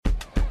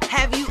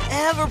Have you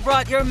ever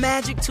brought your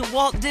magic to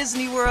Walt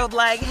Disney World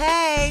like,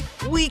 hey,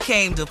 we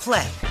came to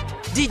play?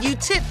 Did you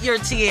tip your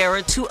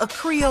tiara to a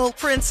Creole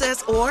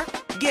princess or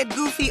get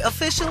goofy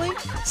officially?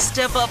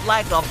 Step up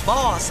like a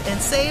boss and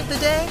save the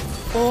day?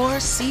 Or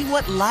see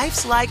what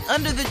life's like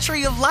under the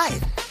tree of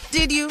life?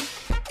 Did you?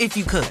 If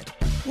you could.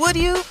 Would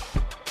you?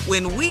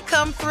 When we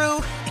come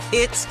through,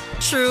 it's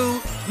true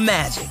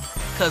magic.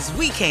 'Cause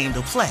we came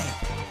to play.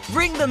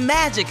 Bring the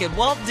magic at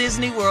Walt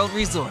Disney World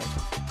Resort.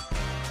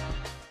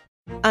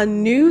 A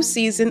new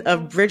season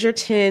of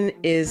Bridgerton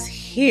is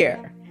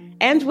here.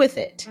 And with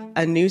it,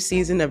 a new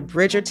season of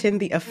Bridgerton,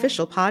 the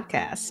official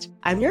podcast.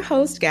 I'm your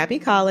host, Gabby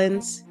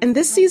Collins, and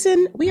this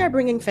season, we are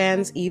bringing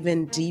fans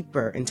even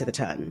deeper into the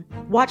ton.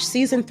 Watch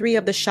season 3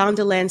 of the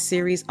Shondaland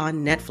series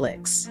on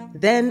Netflix.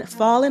 Then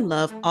fall in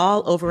love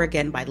all over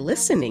again by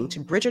listening to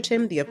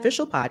Bridgerton, the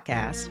official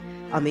podcast,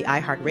 on the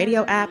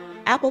iHeartRadio app,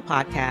 Apple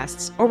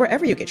Podcasts, or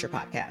wherever you get your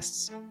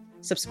podcasts.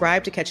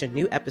 Subscribe to catch a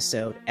new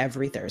episode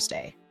every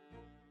Thursday.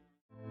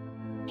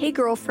 Hey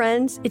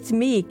girlfriends, it's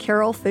me,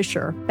 Carol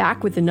Fisher,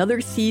 back with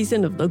another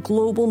season of the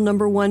global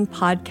 #1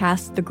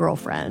 podcast, The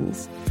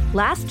Girlfriends.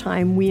 Last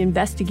time, we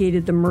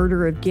investigated the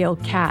murder of Gail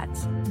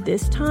Katz.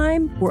 This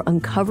time, we're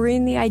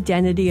uncovering the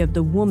identity of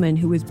the woman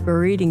who was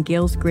buried in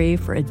Gail's grave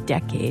for a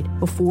decade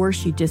before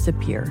she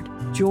disappeared.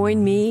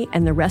 Join me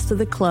and the rest of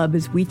the club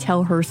as we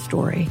tell her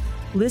story.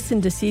 Listen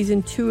to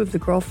Season 2 of The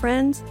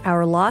Girlfriends,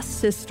 Our Lost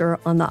Sister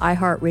on the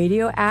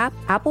iHeartRadio app,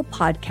 Apple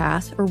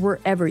Podcasts, or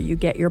wherever you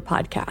get your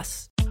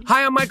podcasts.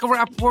 Hi, I'm Michael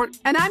Rappaport.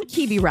 And I'm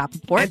Kibi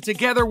Rappaport. And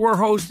together we're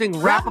hosting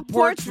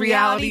Rappaport's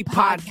Reality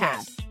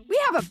Podcast. We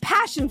have a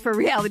passion for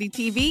reality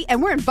TV,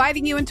 and we're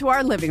inviting you into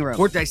our living room.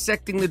 We're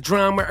dissecting the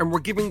drama, and we're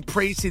giving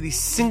praise to the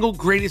single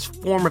greatest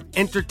form of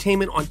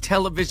entertainment on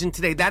television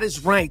today. That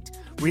is right.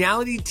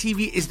 Reality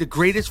TV is the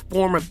greatest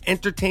form of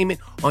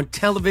entertainment on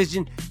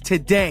television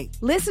today.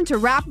 Listen to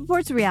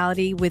Rappaport's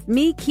Reality with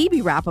me,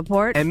 Kibi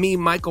Rappaport. And me,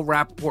 Michael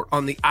Rappaport,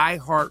 on the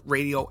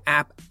iHeartRadio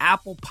app,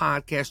 Apple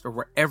Podcast, or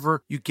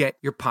wherever you get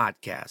your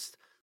podcast.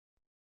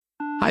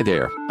 Hi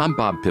there, I'm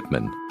Bob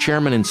Pittman,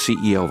 Chairman and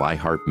CEO of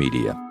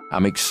iHeartMedia.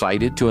 I'm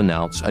excited to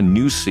announce a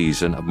new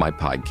season of my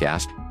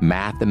podcast,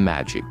 Math and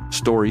Magic,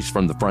 Stories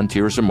from the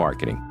Frontiers of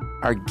Marketing.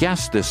 Our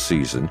guests this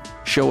season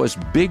show us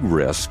big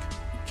risk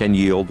can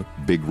yield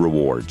big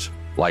rewards,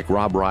 like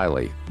Rob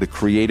Riley, the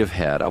creative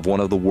head of one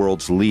of the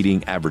world's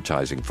leading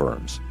advertising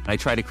firms. I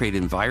try to create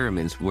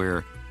environments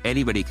where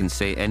anybody can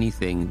say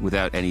anything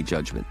without any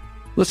judgment.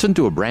 Listen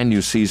to a brand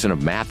new season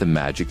of Math and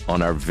Magic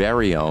on our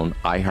very own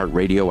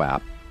iHeartRadio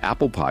app,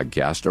 Apple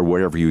Podcast, or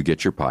wherever you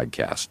get your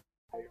podcast.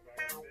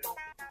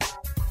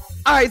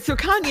 All right, so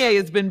Kanye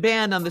has been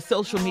banned on the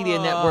social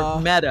media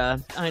network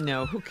Meta. I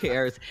know, who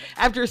cares?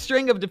 After a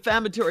string of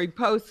defamatory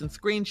posts and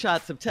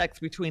screenshots of texts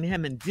between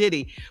him and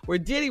Diddy, where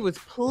Diddy was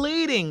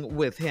pleading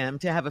with him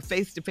to have a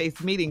face-to-face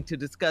meeting to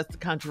discuss the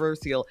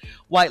controversial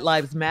White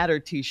Lives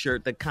Matter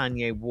t-shirt that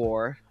Kanye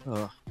wore.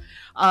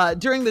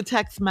 During the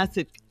text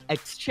message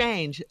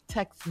exchange,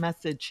 thank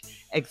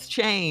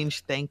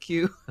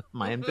you,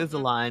 my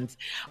Invisaligns,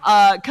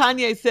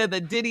 Kanye said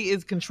that Diddy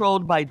is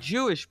controlled by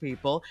Jewish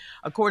people.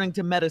 According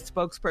to Meta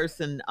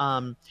spokesperson,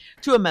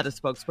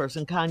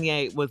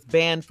 Kanye was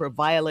banned for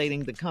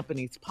violating the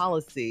company's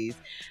policies,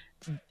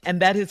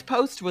 and that his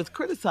post was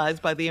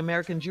criticized by the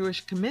American Jewish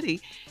Committee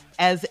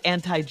as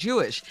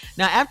anti-Jewish.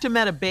 Now, after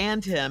Meta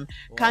banned him,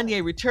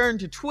 Kanye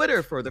returned to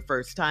Twitter for the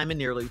first time in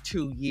nearly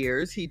 2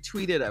 years. He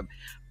tweeted a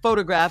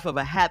photograph of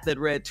a hat that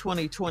read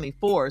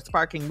 2024,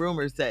 sparking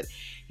rumors that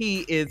he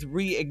is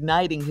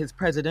reigniting his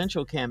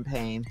presidential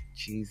campaign.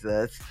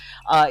 Jesus.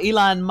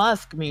 Elon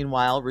Musk,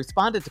 meanwhile,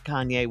 responded to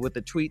Kanye with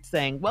a tweet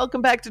saying,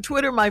 "Welcome back to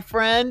Twitter, my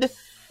friend."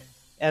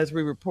 As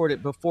we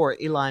reported before,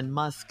 Elon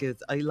Musk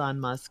is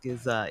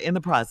in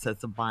the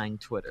process of buying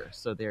Twitter.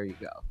 So there you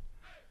go.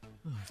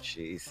 Oh,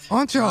 jeez.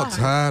 Aren't y'all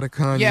tired of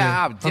Kanye?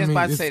 Yeah, I was just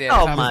about to say that.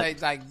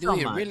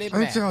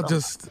 Aren't y'all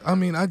just,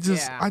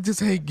 I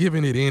just hate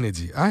giving it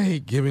energy. I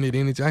hate giving it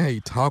energy. I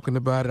hate talking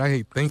about it. I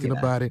hate thinking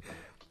about it.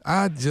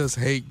 I just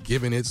hate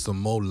giving it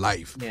some more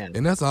life. Yeah.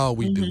 And that's all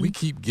we do. We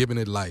keep giving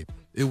it life.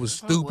 It was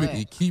stupid.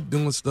 He keep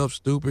doing stuff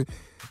stupid.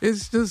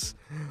 It's just,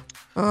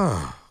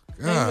 God.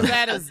 He was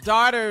at his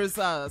daughter's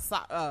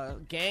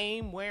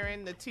game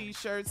wearing the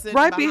T-shirts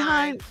right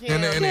behind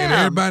him. And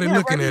everybody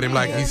looking at him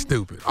like he's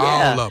stupid.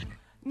 All of them.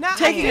 Now,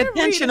 taking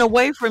attention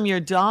away from your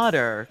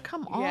daughter.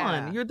 Come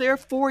on. You're there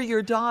for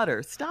your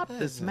daughter. Stop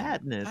this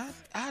madness.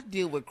 I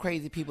deal with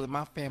crazy people in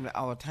my family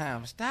all the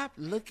time. Stop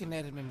looking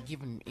at them and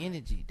giving them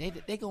energy.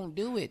 They going to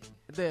do it.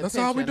 That's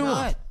all we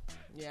doing.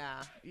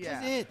 Yeah.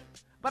 That's it.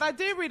 But I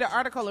did read an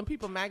article in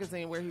People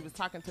magazine where he was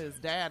talking to his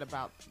dad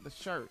about the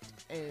shirt,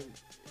 and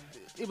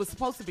it was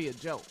supposed to be a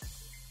joke.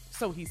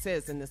 So he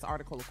says in this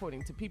article,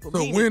 according to People. So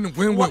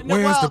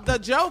the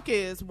joke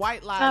is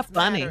White Lives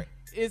Matter.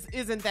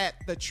 Isn't that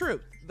the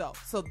truth? though.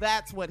 So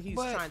that's what he's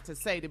trying to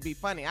say to be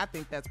funny. I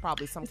think that's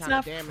probably some kind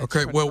of damage.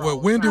 Okay, well,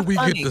 when did we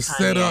get the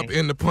setup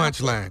in the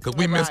punchline? Because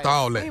we missed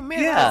all that.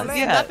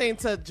 Nothing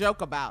to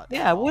joke about.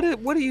 Yeah, what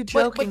are you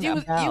joking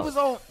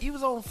about? You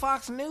was on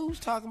Fox News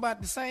talking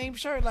about the same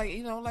shirt, like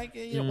white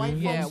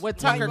folks. Yeah, with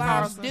Tucker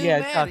Carlson.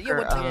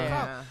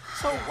 Tucker.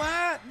 So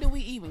why do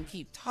we even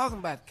keep talking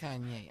about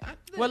Kanye?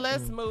 Well,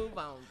 let's move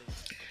on.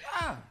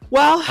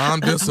 Well, I'm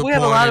disappointed. We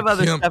have a lot of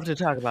other stuff to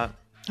talk about.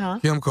 Huh?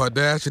 Kim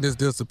Kardashian is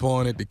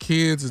disappointed. The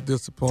kids is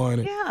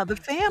disappointed. Yeah, the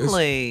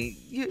family.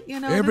 You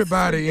know,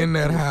 everybody in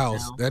that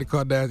house, that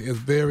Kardashian, is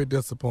very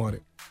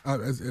disappointed.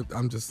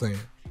 I'm just saying.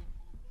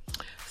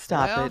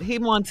 Stop it. He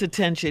wants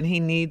attention. He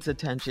needs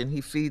attention. He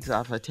feeds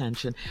off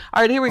attention.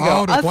 All right, here we go.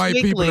 All the white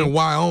people in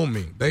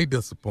Wyoming, they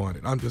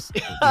disappointed. I'm just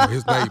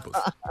his neighbors.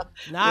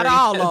 Not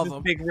all of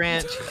them. Big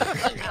ranch.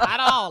 Not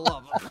all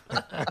of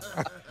them.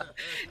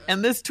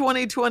 And this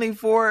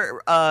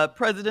 2024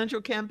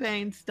 presidential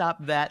campaign,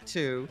 stop that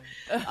too.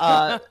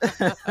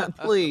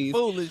 Please.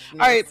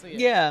 Foolishness. All right,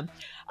 yeah.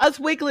 Us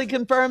Weekly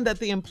confirmed that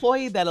the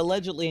employee that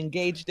allegedly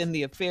engaged in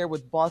the affair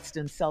with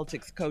Boston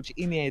Celtics coach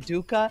Ime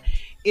Udoka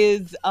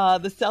is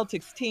the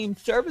Celtics team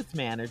service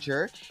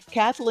manager,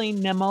 Kathleen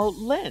Nemo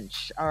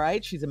Lynch. All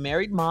right, she's a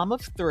married mom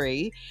of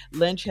 3.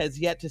 Lynch has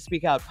yet to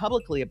speak out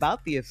publicly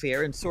about the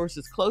affair, and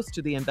sources close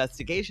to the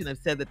investigation have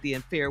said that the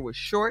affair was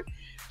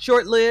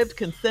short-lived,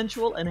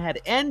 consensual, and had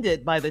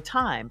ended by the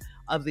time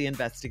of the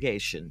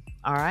investigation.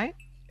 All right,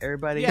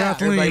 everybody. Yeah.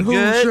 Kathleen, everybody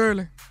good? Who,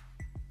 Shirley?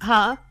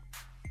 Huh?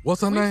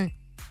 What's her name?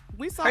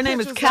 Her name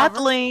is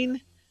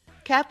Kathleen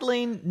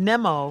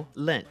Nemo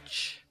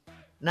Lynch.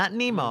 Not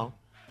Nemo.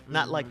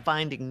 Not like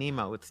Finding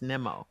Nemo. It's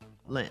Nemo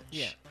Lynch.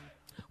 Yeah.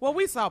 Well,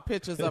 we saw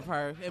pictures of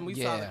her, and we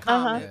saw the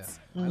comments.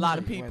 A lot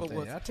of people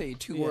was. I'll tell you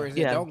 2 words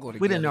that don't go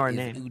together. We didn't know her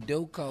name.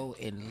 Udoka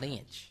and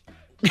Lynch.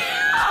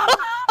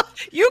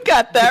 You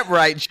got that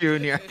right,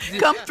 Junior.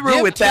 Come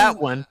through with that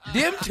one.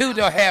 Them two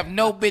don't have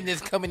no business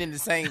coming in the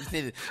same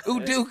city.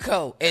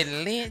 Udoka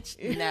and Lynch.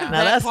 Now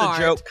that's a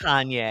joke,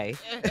 Kanye.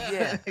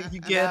 Yeah.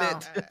 You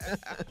get it?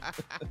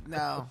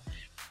 No.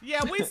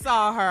 Yeah, we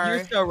saw her.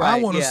 You're so right.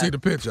 I want to see the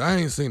picture. I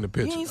ain't seen the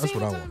picture. That's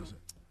what I want to see.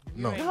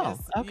 No.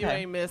 You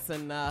ain't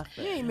missing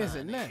nothing. You ain't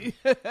missing nothing.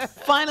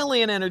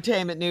 Finally, in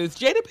entertainment news,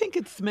 Jada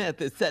Pinkett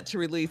Smith is set to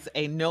release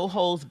a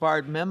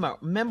no-holds-barred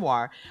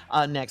memoir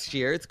next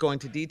year. It's going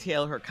to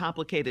detail her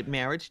complicated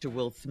marriage to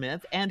Will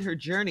Smith and her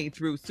journey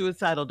through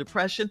suicidal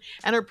depression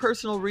and her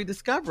personal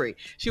rediscovery.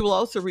 She will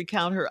also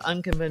recount her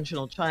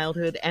unconventional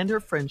childhood and her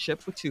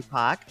friendship with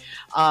Tupac.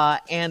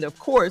 And, of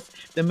course,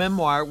 the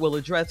memoir will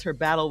address her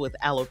battle with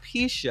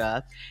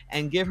alopecia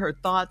and give her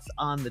thoughts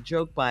on the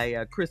joke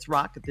by Chris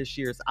Rock at this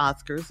year's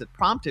Oscars that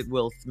prompted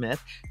Will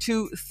Smith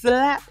to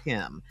slap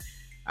him.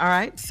 All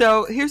right.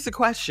 So here's the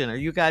question. Are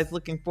you guys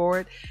looking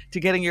forward to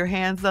getting your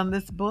hands on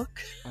this book?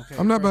 Okay,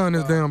 I'm not buying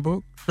this damn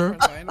book. Sure.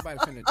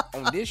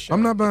 On this show,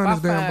 I'm not buying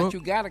this damn book. If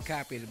you got a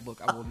copy of the book,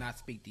 I will not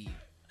speak to you.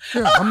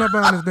 Yeah, I'm not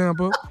buying this damn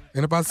book.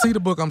 And if I see the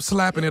book, I'm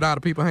slapping it out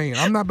of people's hands.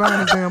 I'm not buying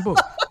this damn book.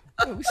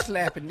 We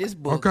slapping this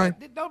book. Okay.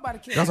 Nobody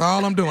cares. That's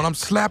all I'm doing. I'm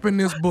slapping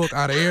this book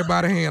out of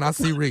everybody's hand I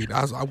see read.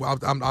 That's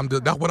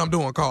what I'm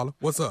doing, Carla.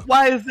 What's up?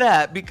 Why is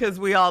that? Because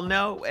we all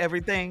know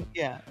everything?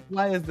 Yeah.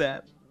 Why is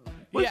that?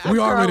 We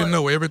already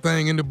know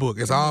everything in the book.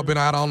 It's all been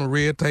out on the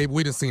red tape.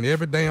 We done seen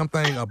every damn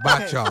thing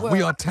about y'all.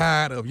 We are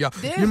tired of y'all.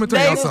 Let me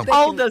tell y'all something. They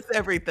told us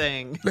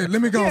everything.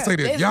 Let me go and say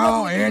this.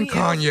 Y'all and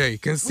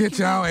Kanye can sit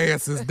y'all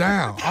asses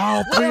down.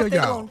 All 3 of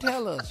y'all. What they gonna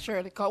tell us,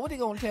 Shirley Cole? What they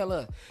gonna tell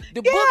us?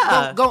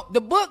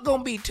 The book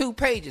gonna be 2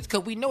 pages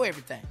because we know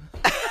everything.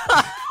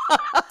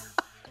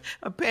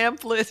 A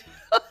pamphlet.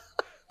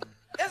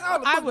 That's all.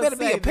 The book better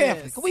be a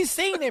pamphlet because we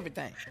seen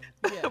everything.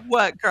 Yeah.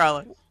 What,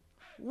 Carla?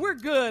 We're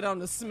good on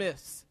the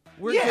Smiths.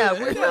 We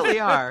really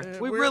are.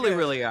 We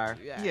really are.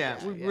 Yeah,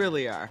 we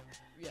really are.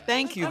 Yeah.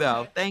 Thank you,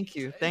 though. Thank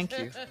you.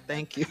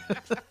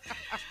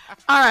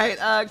 All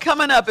right,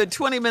 coming up at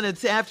 20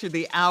 minutes after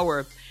the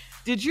hour,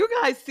 did you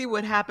guys see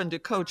what happened to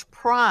Coach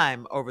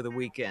Prime over the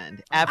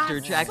weekend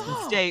after Jackson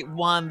State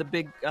won the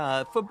big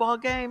football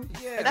game?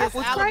 Yeah, that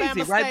was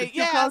crazy, right?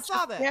 I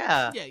saw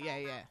that.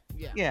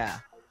 Yeah.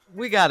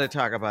 We got to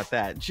talk about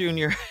that.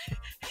 Junior,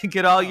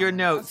 get all your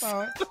notes. I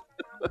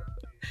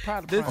saw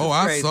it.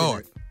 I saw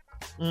it.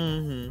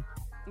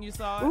 Mm-hmm. You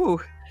saw it? Ooh.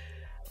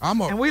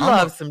 We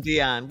love some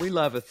Deion. We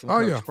love us some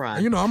Coach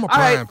Prime. You know, I'm a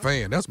Prime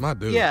fan. That's my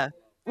dude. Yeah.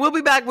 We'll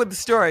be back with the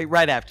story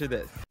right after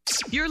this.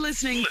 You're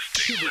listening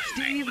to the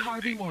Steve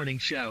Harvey Morning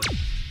Show.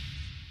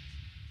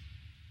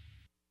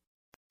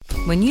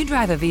 When you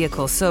drive a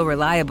vehicle so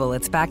reliable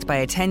it's backed by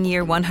a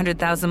 10-year,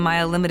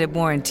 100,000-mile limited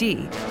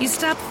warranty, you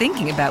stop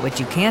thinking about what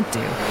you can't do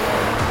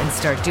and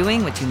start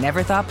doing what you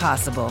never thought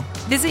possible.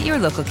 Visit your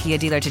local Kia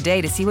dealer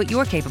today to see what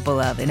you're capable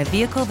of in a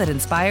vehicle that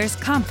inspires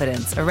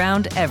confidence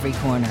around every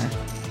corner.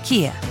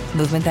 Kia,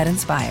 movement that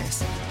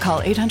inspires.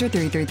 Call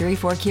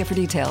 800-333-4KIA for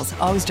details.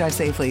 Always drive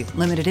safely.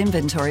 Limited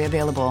inventory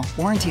available.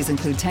 Warranties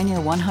include 10-year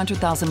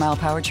 100,000-mile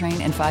powertrain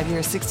and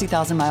 5-year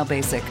 60,000-mile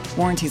basic.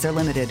 Warranties are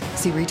limited.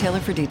 See retailer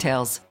for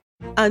details.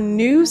 A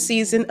new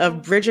season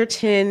of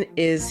Bridgerton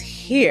is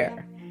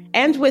here.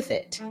 And with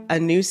it, a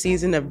new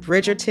season of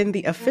Bridgerton,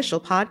 the official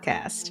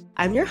podcast.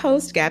 I'm your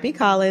host, Gabby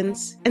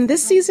Collins, and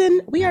this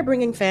season, we are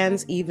bringing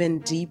fans even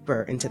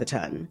deeper into the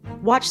ton.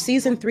 Watch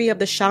season 3 of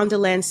the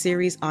Shondaland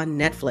series on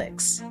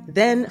Netflix.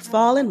 Then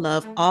fall in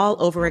love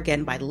all over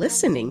again by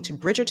listening to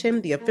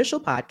Bridgerton, the official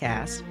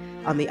podcast,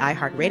 on the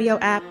iHeartRadio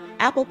app,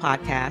 Apple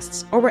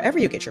Podcasts, or wherever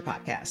you get your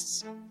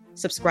podcasts.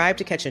 Subscribe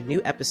to catch a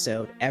new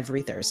episode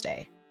every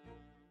Thursday.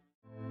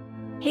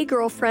 Hey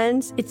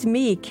girlfriends, it's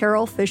me,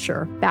 Carol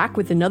Fisher, back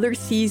with another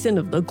season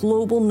of the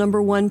global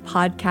 #1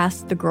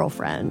 podcast, The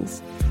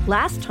Girlfriends.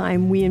 Last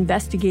time, we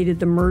investigated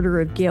the murder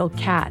of Gail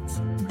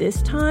Katz.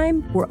 This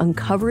time, we're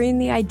uncovering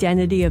the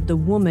identity of the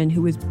woman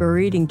who was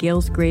buried in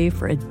Gail's grave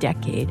for a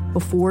decade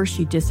before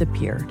she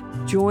disappeared.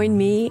 Join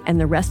me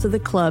and the rest of the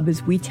club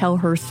as we tell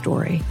her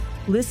story.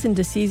 Listen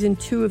to Season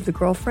 2 of The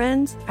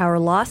Girlfriends, Our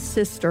Lost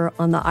Sister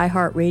on the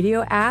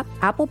iHeartRadio app,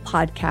 Apple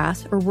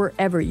Podcasts, or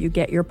wherever you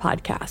get your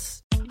podcasts.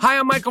 Hi,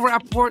 I'm Michael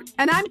Rappaport.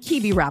 And I'm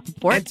Kibi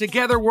Rappaport. And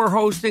together we're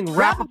hosting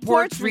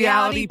Rappaport's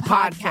Reality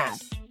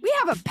Podcast. We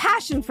have a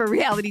passion for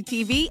reality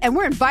TV, and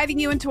we're inviting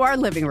you into our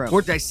living room.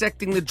 We're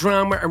dissecting the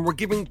drama, and we're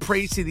giving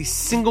praise to the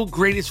single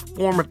greatest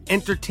form of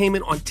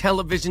entertainment on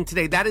television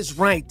today. That is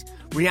right.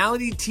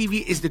 Reality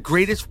TV is the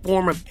greatest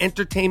form of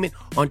entertainment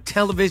on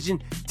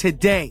television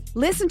today.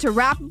 Listen to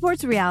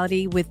Rappaport's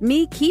Reality with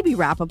me, Kibi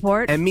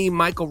Rappaport. And me,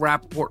 Michael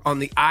Rappaport, on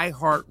the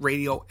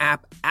iHeartRadio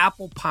app,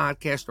 Apple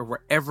Podcast, or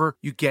wherever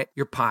you get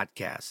your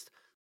podcast.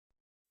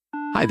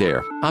 Hi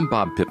there, I'm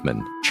Bob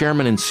Pittman,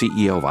 Chairman and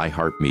CEO of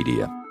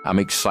iHeartMedia. I'm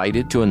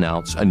excited to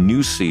announce a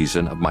new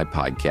season of my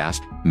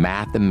podcast,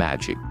 Math and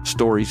Magic,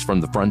 Stories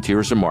from the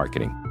Frontiers of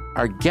Marketing.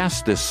 Our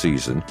guests this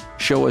season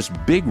show us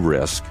big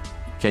risk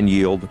can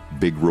yield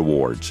big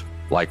rewards,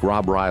 like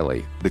Rob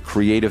Riley, the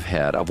creative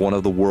head of one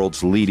of the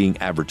world's leading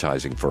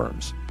advertising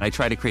firms. I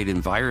try to create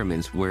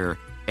environments where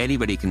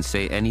anybody can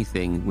say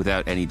anything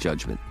without any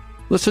judgment.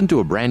 Listen to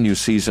a brand new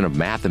season of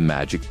Math and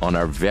Magic on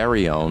our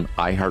very own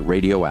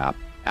iHeartRadio app,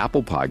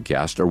 Apple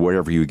Podcast, or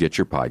wherever you get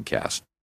your podcast.